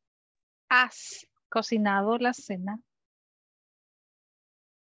veces has cocinado la cena?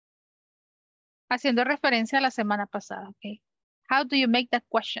 Haciendo referencia a la semana pasada, okay? How do you make that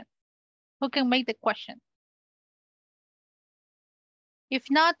question? Who can make the question? If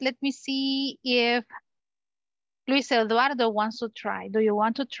not, let me see if Luis Eduardo wants to try. Do you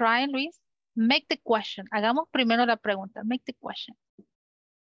want to try, Luis? Make the question. Hagamos primero la pregunta. Make the question.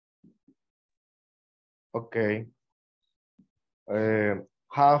 Okay.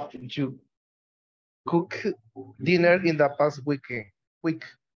 Have you cooked dinner in the past week?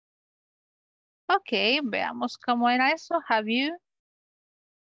 Ok, veamos cómo era eso. Have you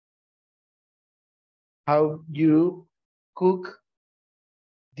cooked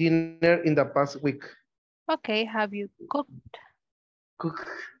dinner in the past week? Okay, have you cooked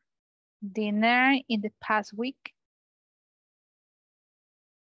dinner in the past week?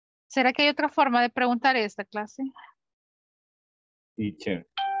 ¿Será que hay otra forma de preguntar esta clase? Teacher.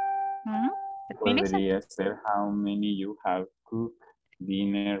 Melissa? Podría ser how many you have cooked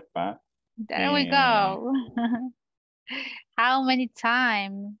dinner past. There we go. How many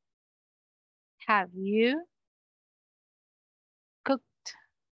times have you cooked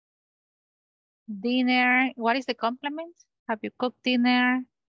dinner? What is the complement? Have you cooked dinner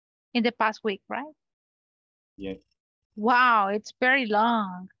in the past week, right? Yes. Wow, it's very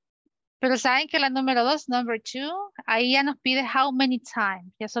long. Pero saben que la número 2, number 2, ahí ya nos pide how many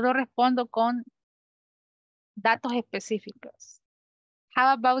times. Ya solo respondo con datos específicos.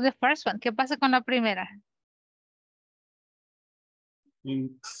 How about the first one? ¿Qué pasa con la primera?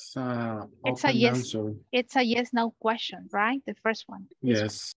 It's a It's a open yes. answer. It's a yes/no question, right? The first one.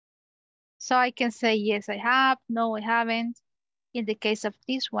 Yes. So I can say yes, I have. No, I haven't. In the case of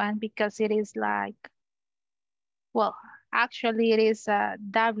this one, because it is like, well, actually it is a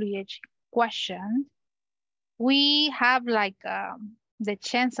WH question. We have like the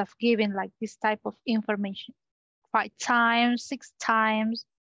chance of giving like this type of information 5 times, 6 times,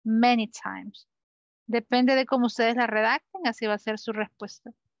 many times. Depende de cómo ustedes la redacten, así va a ser su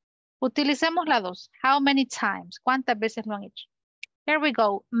respuesta. Utilicemos la 2. How many times? ¿Cuántas veces lo han hecho? Here we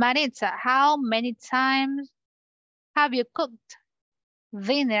go. Maritza, how many times have you cooked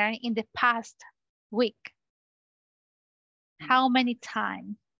dinner in the past week? How many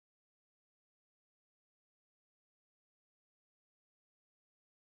times?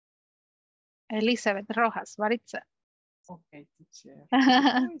 Elizabeth Rojas, Maritza. Okay, teacher.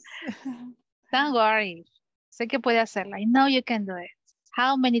 Don't worry. Sé que puede hacerla. I know you can do it.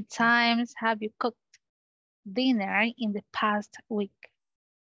 How many times have you cooked dinner in the past week?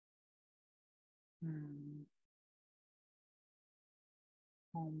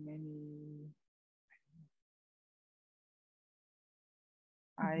 How many?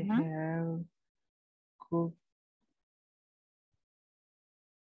 I have cooked.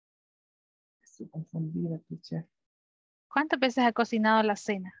 Estoy confundida, teacher. ¿Cuántas veces ha cocinado la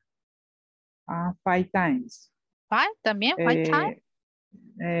cena? 5 times. 5 también, 5 times.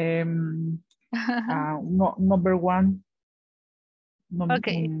 Number 1. Ok,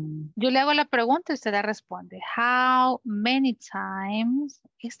 yo le hago la pregunta y usted la responde. How many times,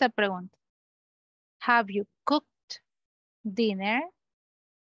 esta pregunta, have you cooked dinner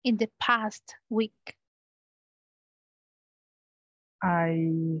in the past week?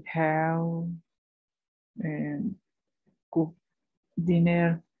 I have cooked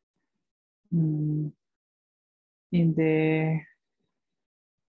dinner in the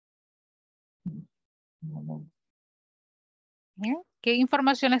 ¿Qué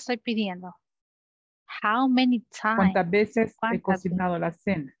información le estoy pidiendo? How many times? ¿Cuántas veces he cocinado la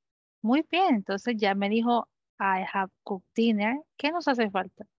cena? Muy bien, entonces ya me dijo I have cooked dinner. ¿Qué nos hace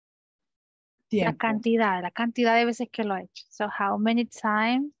falta? Tiempo. La cantidad de veces que lo ha hecho. So how many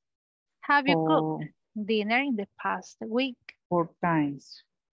times have you cooked dinner in the past week? 4 times.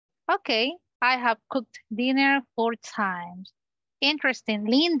 Okay, I have cooked dinner 4 times. Interesting.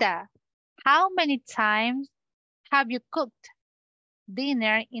 Linda, how many times have you cooked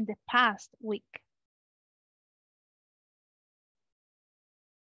dinner in the past week?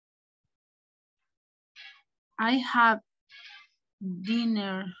 I had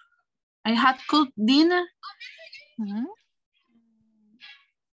cooked dinner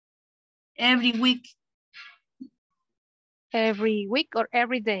every week. Every week or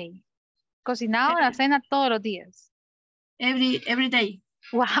every day? Cocinado la cena todos los días. Every day.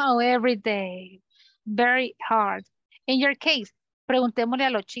 Wow, every day. Very hard. In your case, preguntémosle a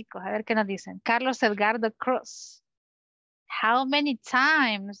los chicos, a ver qué nos dicen. Carlos Edgardo Cruz. How many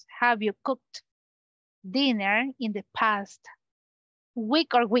times have you cooked dinner in the past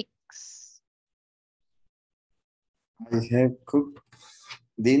week or weeks? I have cooked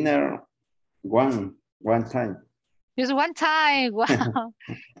dinner one time. Just one time. Wow.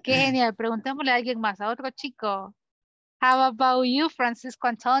 Qué genial. Preguntémosle a alguien más, a otro chico. How about you, Francisco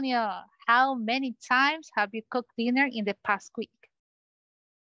Antonio? How many times have you cooked dinner in the past week?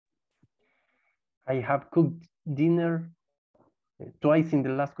 I have cooked dinner twice in the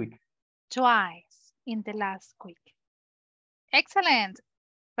last week. Twice in the last week. Excellent.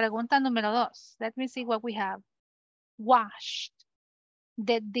 Pregunta número 2. Let me see what we have. Washed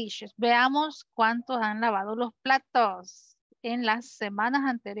the dishes. Veamos cuántos han lavado los platos en las semanas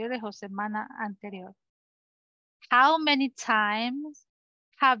anteriores o semana anterior. How many times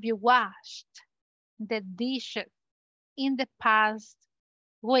have you washed the dishes in the past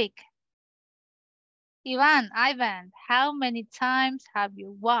week? Ivan, how many times have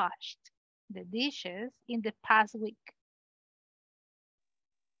you washed the dishes in the past week?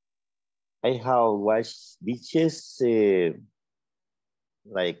 I have washed dishes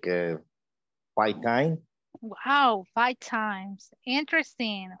like 5 times. Wow, 5 times.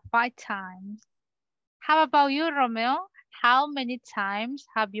 Interesting, 5 times. How about you, Romeo? How many times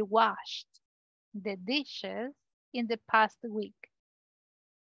have you washed the dishes in the past week?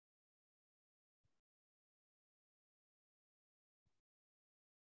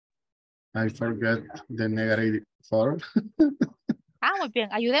 I forgot the negative form. Muy bien.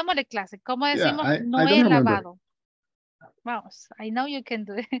 Ayudémosle, clase. ¿Cómo decimos I no don't he remember. lavado? Vamos. I know you can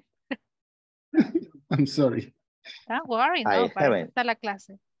do it. I'm sorry. Don't worry, I no. Para eso haven't. está la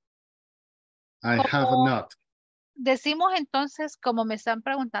clase. I have not. Decimos entonces, como me están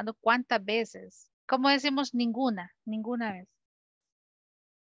preguntando, ¿cuántas veces? ¿Cómo decimos ninguna? Ninguna vez.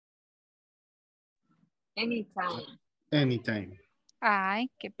 Anytime. Anytime. Ay,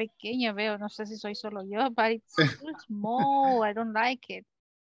 qué pequeño veo. No sé si soy solo yo, but it's too small. I don't like it.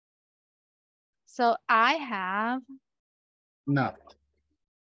 So I have. Not.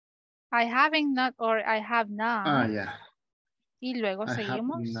 I haven't not or I have not. Yeah. Y luego I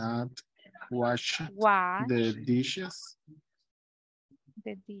seguimos. have not washed Wash the dishes.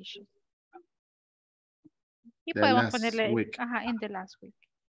 the dishes. Y The podemos last ponerle, week. ajá, in the last week.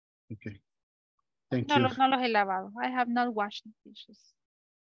 Okay. Thank No, you. no los he lavado. I have not washed the dishes.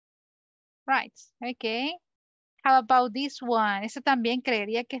 Right, okay. How about this one? Esta también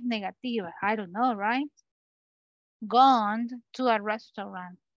creería que es negativa. I don't know, right? Gone to a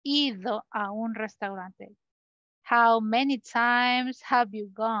restaurant. Ido a un restaurante. How many times have you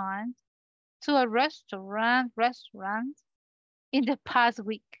gone to a restaurant in the past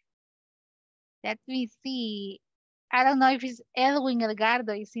week? Let me see. I don't know if it's Edwin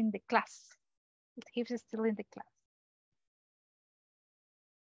Edgardo is in the class. If he's still in the class.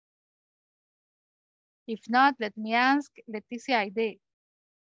 If not, let me ask Leticia Aide.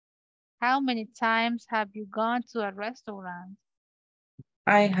 How many times have you gone to a restaurant?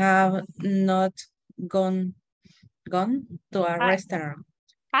 I have not gone to a restaurant.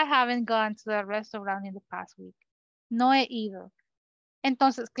 I haven't gone to a restaurant in the past week. No he ido.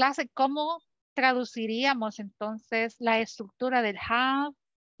 Entonces, clase, ¿cómo traduciríamos entonces la estructura del have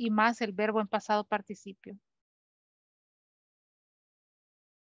y más el verbo en pasado participio?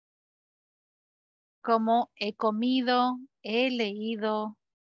 Como he comido, he leído,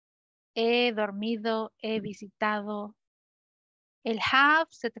 he dormido, he visitado. El have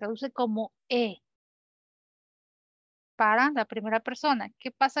se traduce como he para la primera persona. ¿Qué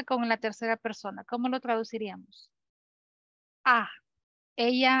pasa con la tercera persona? ¿Cómo lo traduciríamos?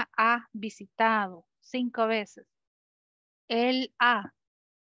 Ella ha visitado 5 veces. Él ha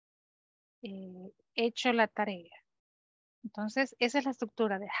hecho la tarea. Entonces, esa es la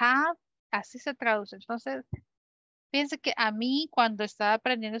estructura de have, así se traduce. Entonces, fíjense que a mí cuando estaba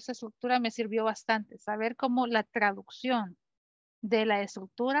aprendiendo esta estructura me sirvió bastante saber cómo la traducción de la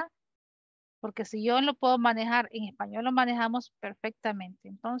estructura, porque si yo lo puedo manejar en español, lo manejamos perfectamente.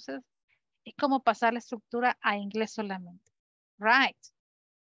 Entonces, es como pasar la estructura a inglés solamente. Right.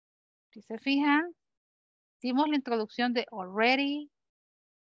 Si se fijan, dimos la introducción de already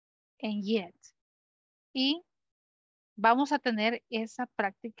and yet. Y vamos a tener esa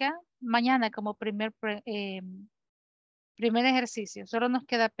práctica mañana como primer ejercicio. Solo nos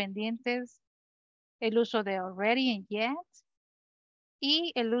queda pendientes el uso de already and yet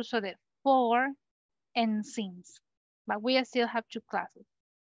y el uso de for and since. But we still have 2 classes.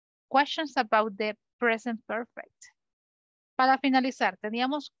 Questions about the present perfect. Para finalizar,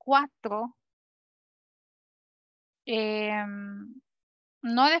 teníamos 4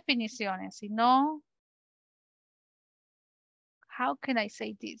 no definiciones, sino how can I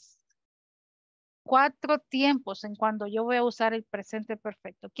say this? 4 tiempos en cuando yo voy a usar el presente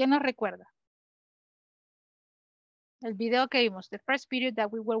perfecto. ¿Quién nos recuerda? El video que vimos, the first video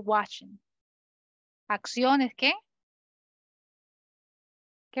that we were watching. Acciones, ¿qué?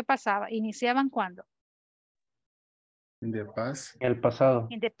 ¿Qué pasaba? ¿Iniciaban cuándo? In the past. En el pasado.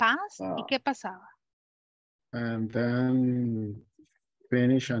 In the past. ¿Y qué pasaba? And then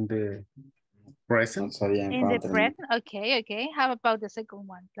finish on the present. In the present. Okay, okay. How about the second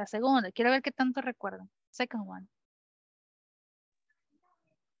one? La segunda. Quiero ver qué tanto recuerdan. Second one.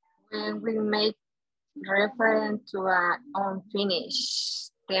 When we make reference to an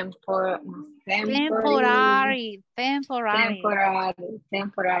unfinished temporary.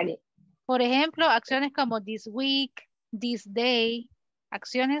 Por ejemplo, acciones como this week, this day,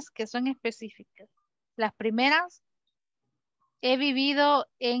 acciones que son específicas. Las primeras, he vivido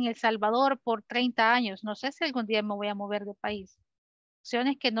en El Salvador por 30 años. No sé si algún día me voy a mover de país.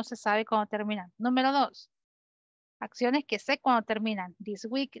 Acciones que no se sabe cuándo terminan. Número 2, acciones que sé cuándo terminan. This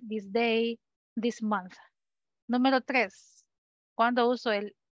week, this day, this month. Número 3, cuando uso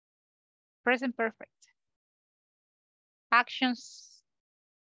el present perfect. Actions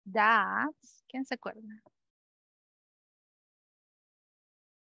that, ¿quién se acuerda?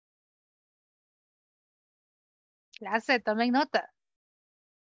 Clase, tomen nota.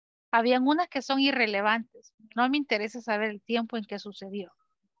 Habían unas que son irrelevantes. No me interesa saber el tiempo en que sucedió.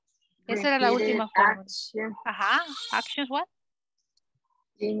 Esa era la última fórmula. Ajá, actions what?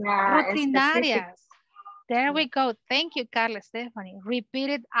 Rutinarias. There we go. Thank you, Carla Stephanie.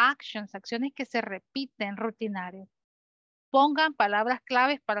 Repeated actions, acciones que se repiten, rutinarias. Pongan palabras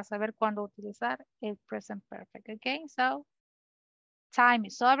claves para saber cuándo utilizar el present perfect. Okay, so time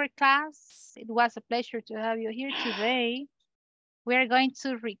is over, class. It was a pleasure to have you here today. We are going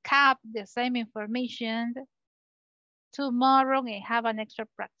to recap the same information tomorrow and have an extra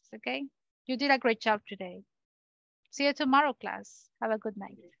practice, okay? You did a great job today. See you tomorrow, class. Have a good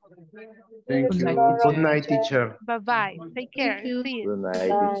night. Thank you. Good night, teacher. Bye-bye. Take care. See you. Good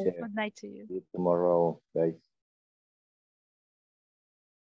night, teacher. Good night to you. See you tomorrow, guys.